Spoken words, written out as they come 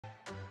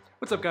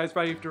What's up guys,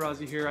 Raif,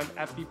 Derrazi here. I'm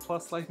at the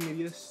Plus Life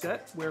Media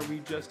set where we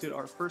just did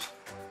our first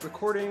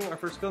recording, our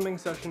first filming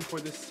session for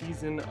this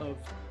season of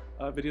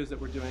videos that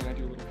we're doing. I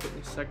do a little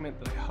fitness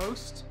segment that I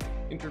host,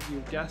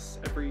 interview guests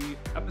every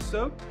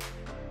episode.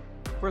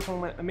 First one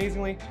went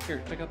amazingly.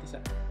 Here, check out the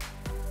set.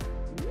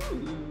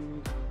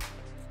 Ooh.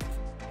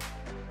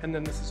 And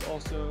then this is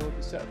also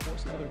the set for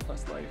some other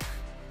Plus Life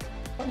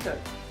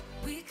content.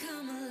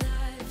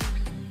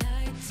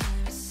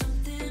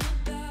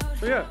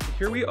 So yeah,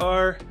 here we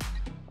are.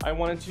 I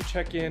wanted to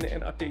check in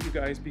and update you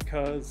guys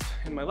because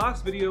in my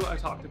last video I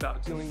talked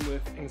about dealing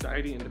with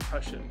anxiety and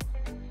depression,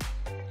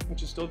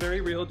 which is still very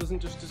real. It doesn't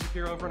just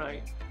disappear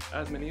overnight,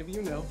 as many of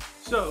you know.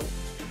 So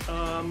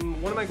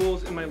one of my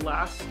goals in my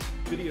last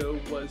video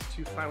was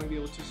to finally be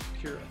able to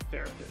secure a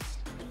therapist.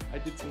 I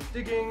did some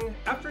digging.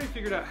 After I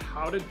figured out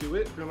how to do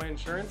it through my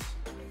insurance,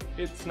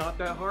 it's not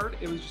that hard.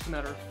 It was just a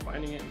matter of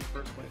finding it in the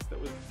first place that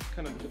was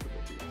kind of the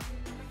difficulty.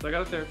 So I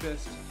got a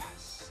therapist.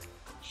 Yes.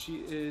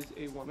 She is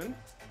a woman,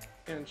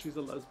 and she's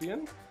a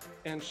lesbian,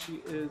 and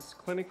she is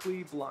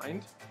clinically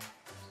blind.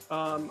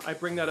 I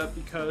bring that up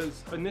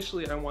because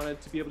initially I wanted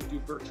to be able to do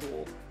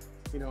virtual,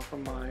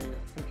 from my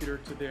computer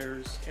to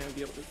theirs and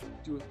be able to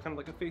do kind of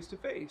like a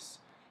face-to-face.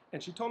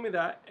 And she told me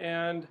that,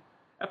 and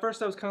at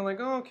first I was kind of like,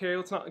 oh, okay, well,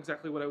 it's not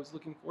exactly what I was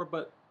looking for,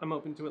 but I'm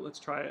open to it, let's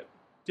try it.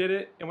 Did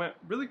it, it went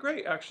really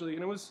great actually,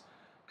 and it was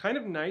kind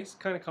of nice,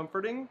 kind of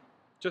comforting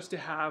just to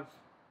have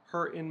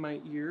her in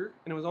my ear,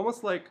 and it was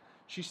almost like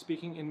she's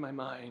speaking in my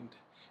mind.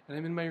 And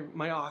I'm in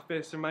my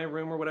office or my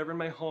room or whatever in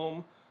my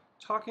home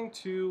talking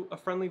to a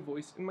friendly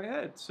voice in my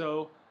head.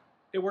 So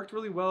it worked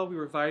really well. We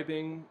were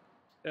vibing.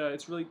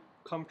 It's really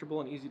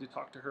comfortable and easy to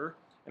talk to her.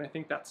 And I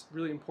think that's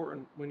really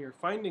important when you're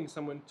finding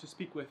someone to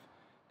speak with,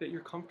 that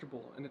you're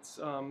comfortable and it's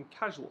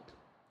casual.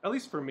 At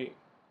least for me.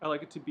 I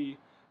like it to be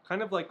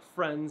kind of like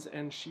friends,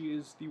 and she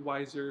is the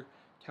wiser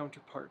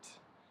counterpart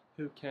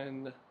who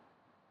can,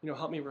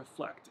 help me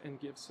reflect and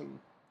give some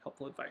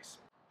helpful advice.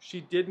 She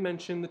did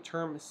mention the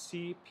term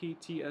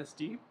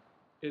CPTSD.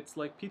 It's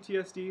like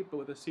PTSD, but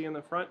with a C in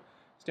the front.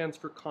 Stands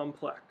for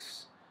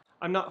complex.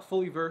 I'm not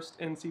fully versed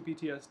in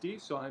CPTSD,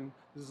 so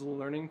this is a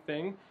learning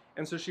thing.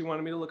 And so she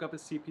wanted me to look up a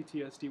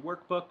CPTSD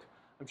workbook.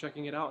 I'm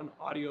checking it out, an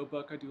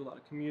audiobook. I do a lot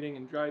of commuting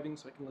and driving,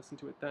 so I can listen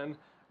to it then,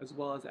 as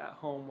well as at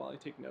home while I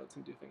take notes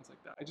and do things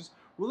like that. I just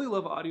really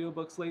love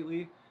audiobooks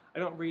lately. I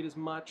don't read as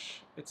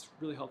much. It's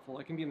really helpful.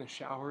 I can be in the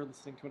shower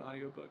listening to an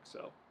audiobook,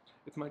 so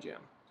it's my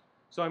jam.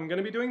 So I'm going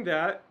to be doing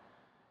that.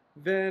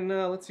 Then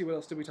let's see, what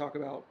else did we talk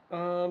about?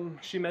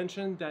 She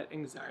mentioned that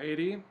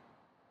anxiety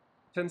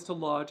tends to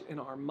lodge in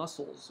our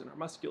muscles, in our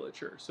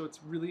musculature. So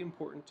it's really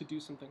important to do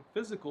something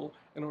physical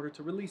in order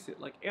to release it.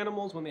 Like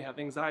animals, when they have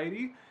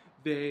anxiety,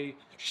 they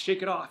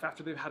shake it off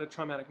after they've had a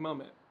traumatic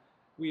moment.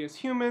 We as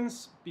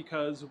humans,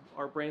 because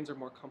our brains are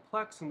more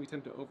complex and we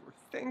tend to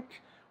overthink,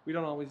 we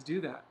don't always do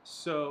that.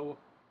 So,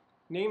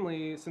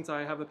 namely, since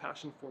I have a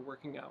passion for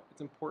working out,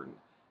 it's important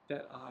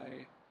that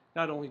I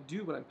not only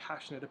do what I'm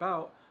passionate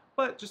about,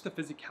 but just the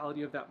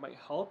physicality of that might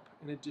help,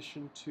 in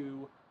addition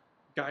to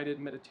guided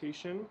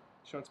meditation.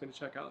 She wants me to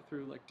check out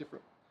through like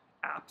different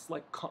apps,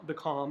 like the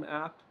Calm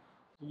app.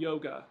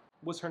 Yoga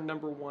was her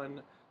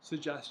 #1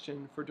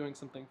 suggestion for doing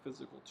something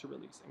physical to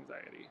release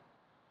anxiety.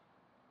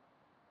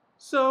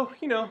 So,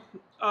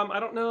 I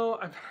don't know.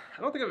 I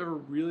don't think I've ever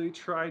really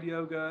tried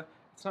yoga.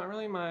 It's not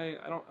really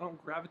I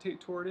don't gravitate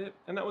toward it.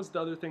 And that was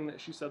the other thing that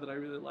she said that I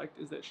really liked,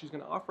 is that she's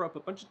going to offer up a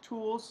bunch of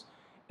tools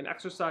and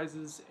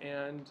exercises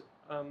and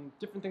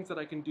different things that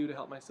I can do to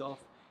help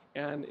myself.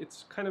 And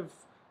it's kind of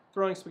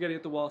throwing spaghetti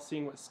at the wall,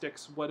 seeing what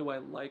sticks. What do I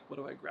like? What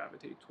do I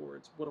gravitate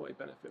towards? What do I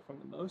benefit from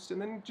the most?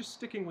 And then just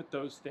sticking with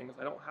those things.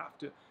 I don't have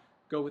to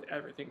go with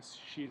everything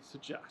she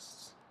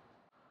suggests.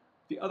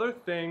 The other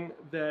thing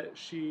that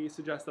she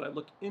suggests that I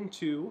look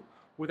into,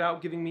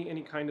 without giving me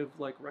any kind of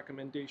like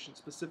recommendation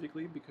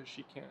specifically, because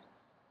she can't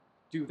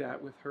do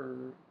that with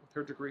her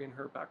degree and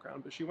her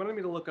background, but she wanted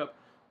me to look up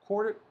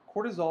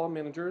cortisol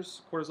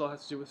managers. Cortisol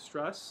has to do with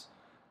stress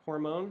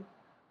hormone,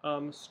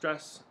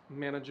 stress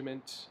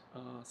management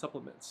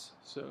supplements.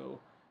 So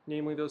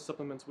namely, those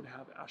supplements would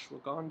have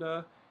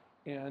ashwagandha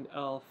and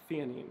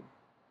L-theanine.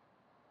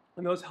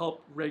 And those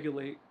help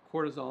regulate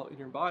cortisol in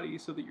your body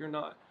so that you're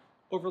not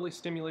overly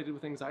stimulated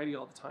with anxiety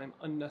all the time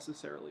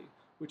unnecessarily,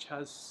 which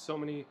has so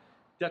many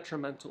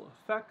detrimental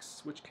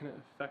effects, which can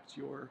affect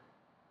your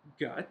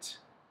gut.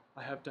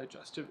 I have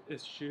digestive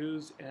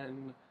issues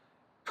and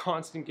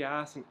constant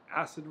gas and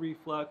acid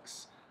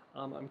reflux.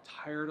 I'm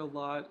tired a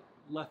lot,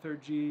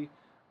 lethargy.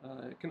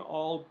 It can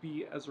all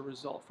be as a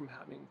result from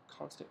having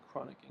constant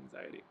chronic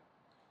anxiety.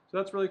 So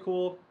that's really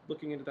cool,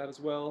 looking into that as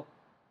well.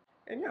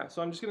 And yeah,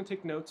 so I'm just going to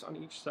take notes on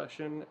each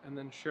session and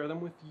then share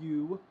them with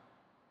you,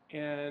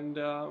 and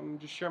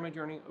just share my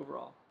journey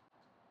overall.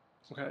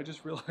 Okay, I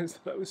just realized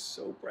that I was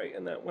so bright,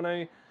 and that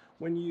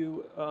when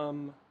you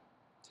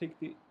take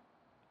the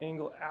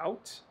angle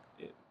out,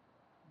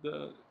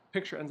 the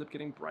picture ends up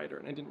getting brighter,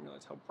 and I didn't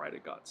realize how bright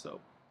it got. So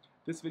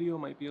this video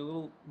might be a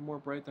little more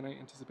bright than I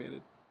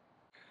anticipated.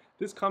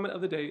 This comment of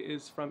the day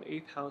is from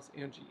 8th House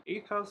Angie.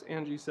 8th House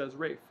Angie says,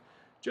 Raif,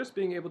 Just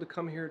being able to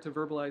come here to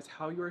verbalize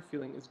how you are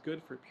feeling is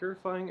good for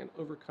purifying and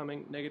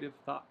overcoming negative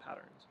thought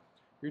patterns.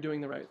 You're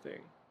doing the right thing.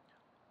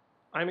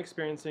 I'm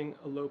experiencing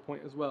a low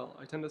point as well.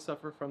 I tend to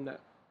suffer from that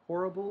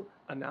horrible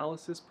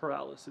analysis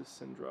paralysis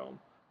syndrome.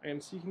 I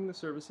am seeking the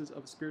services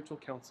of a spiritual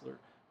counselor.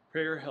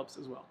 Prayer helps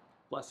as well.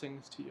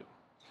 Blessings to you.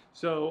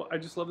 So I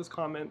just love this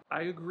comment.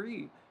 I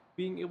agree.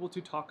 Being able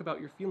to talk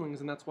about your feelings,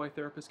 and that's why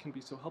therapists can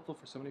be so helpful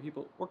for so many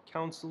people, or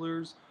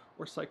counselors,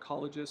 or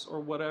psychologists, or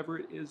whatever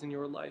it is in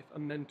your life, a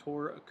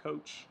mentor, a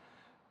coach.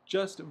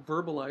 Just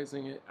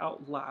verbalizing it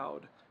out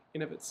loud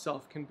in of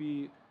itself can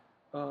be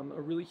a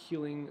really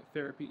healing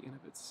therapy in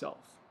of itself.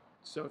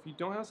 So if you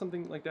don't have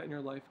something like that in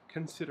your life,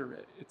 consider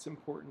it. It's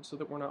important so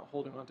that we're not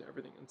holding on to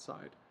everything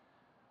inside.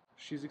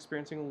 She's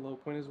experiencing a low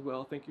point as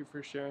well. Thank you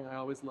for sharing. I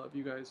always love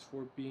you guys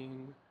for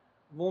being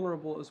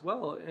vulnerable as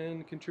well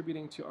and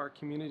contributing to our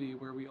community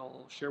where we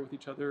all share with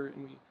each other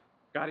and we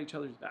got each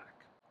other's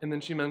back. And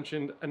then she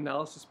mentioned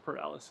analysis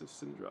paralysis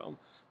syndrome.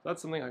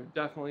 That's something I've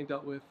definitely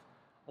dealt with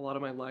a lot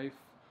of my life.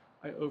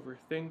 I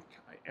overthink,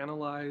 I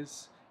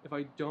analyze. If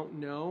I don't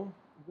know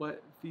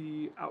what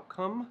the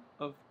outcome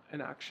of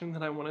an action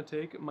that I want to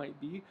take might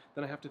be,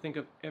 then I have to think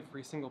of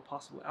every single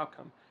possible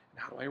outcome. And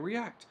how do I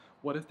react?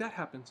 What if that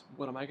happens?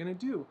 What am I going to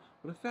do?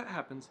 What if that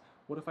happens?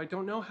 What if I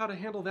don't know how to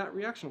handle that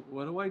reaction?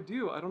 What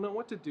do? I don't know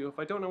what to do. If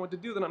I don't know what to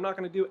do, then I'm not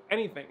going to do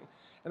anything.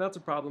 And that's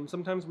a problem.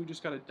 Sometimes we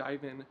just got to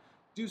dive in,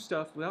 do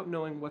stuff without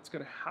knowing what's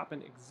going to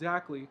happen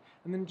exactly,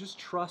 and then just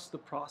trust the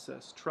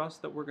process.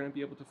 Trust that we're going to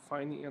be able to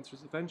find the answers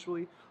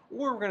eventually,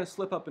 or we're going to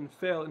slip up and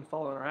fail and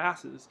fall on our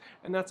asses.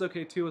 And that's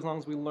okay too, as long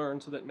as we learn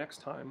so that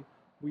next time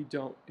we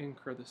don't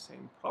incur the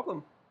same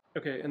problem.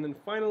 Okay, and then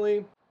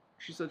finally,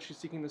 she said she's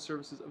seeking the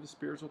services of a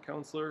spiritual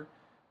counselor.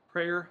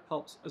 Prayer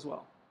helps as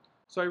well.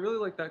 So I really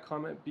like that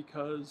comment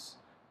because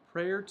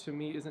prayer to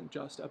me isn't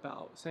just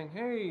about saying,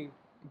 hey,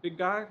 big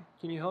guy,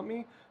 can you help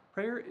me?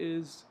 Prayer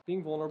is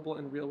being vulnerable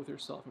and real with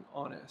yourself and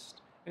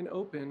honest and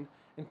open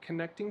and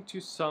connecting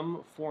to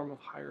some form of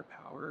higher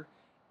power.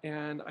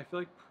 And I feel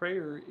like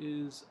prayer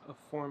is a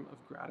form of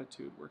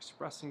gratitude. We're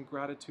expressing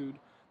gratitude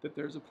that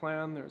there's a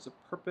plan, there's a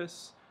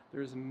purpose,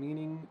 there's a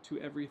meaning to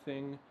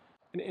everything.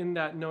 And in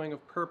that knowing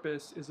of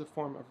purpose is a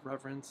form of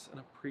reverence and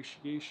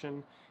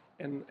appreciation,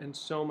 and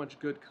so much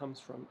good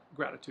comes from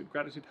gratitude.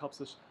 Gratitude helps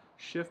us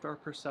shift our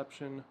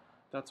perception.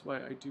 That's why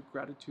I do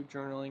gratitude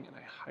journaling, and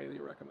I highly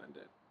recommend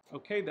it.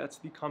 Okay, that's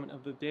the comment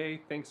of the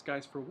day. Thanks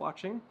guys for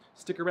watching.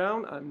 Stick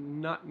around, I'm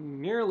not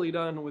nearly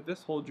done with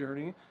this whole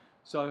journey,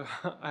 so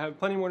I have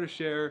plenty more to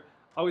share.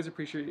 Always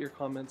appreciate your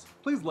comments.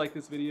 Please like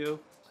this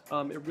video.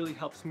 It really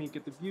helps me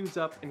get the views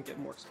up and get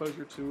more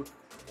exposure to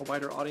a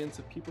wider audience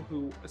of people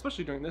who,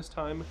 especially during this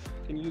time,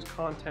 can use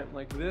content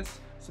like this.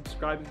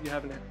 Subscribe if you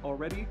haven't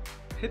already.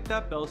 Hit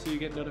that bell so you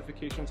get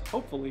notifications,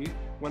 hopefully,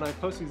 when I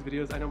post these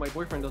videos. I know my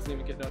boyfriend doesn't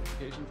even get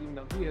notifications, even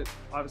though he has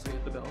obviously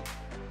hit the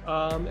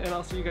bell. And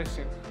I'll see you guys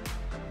soon.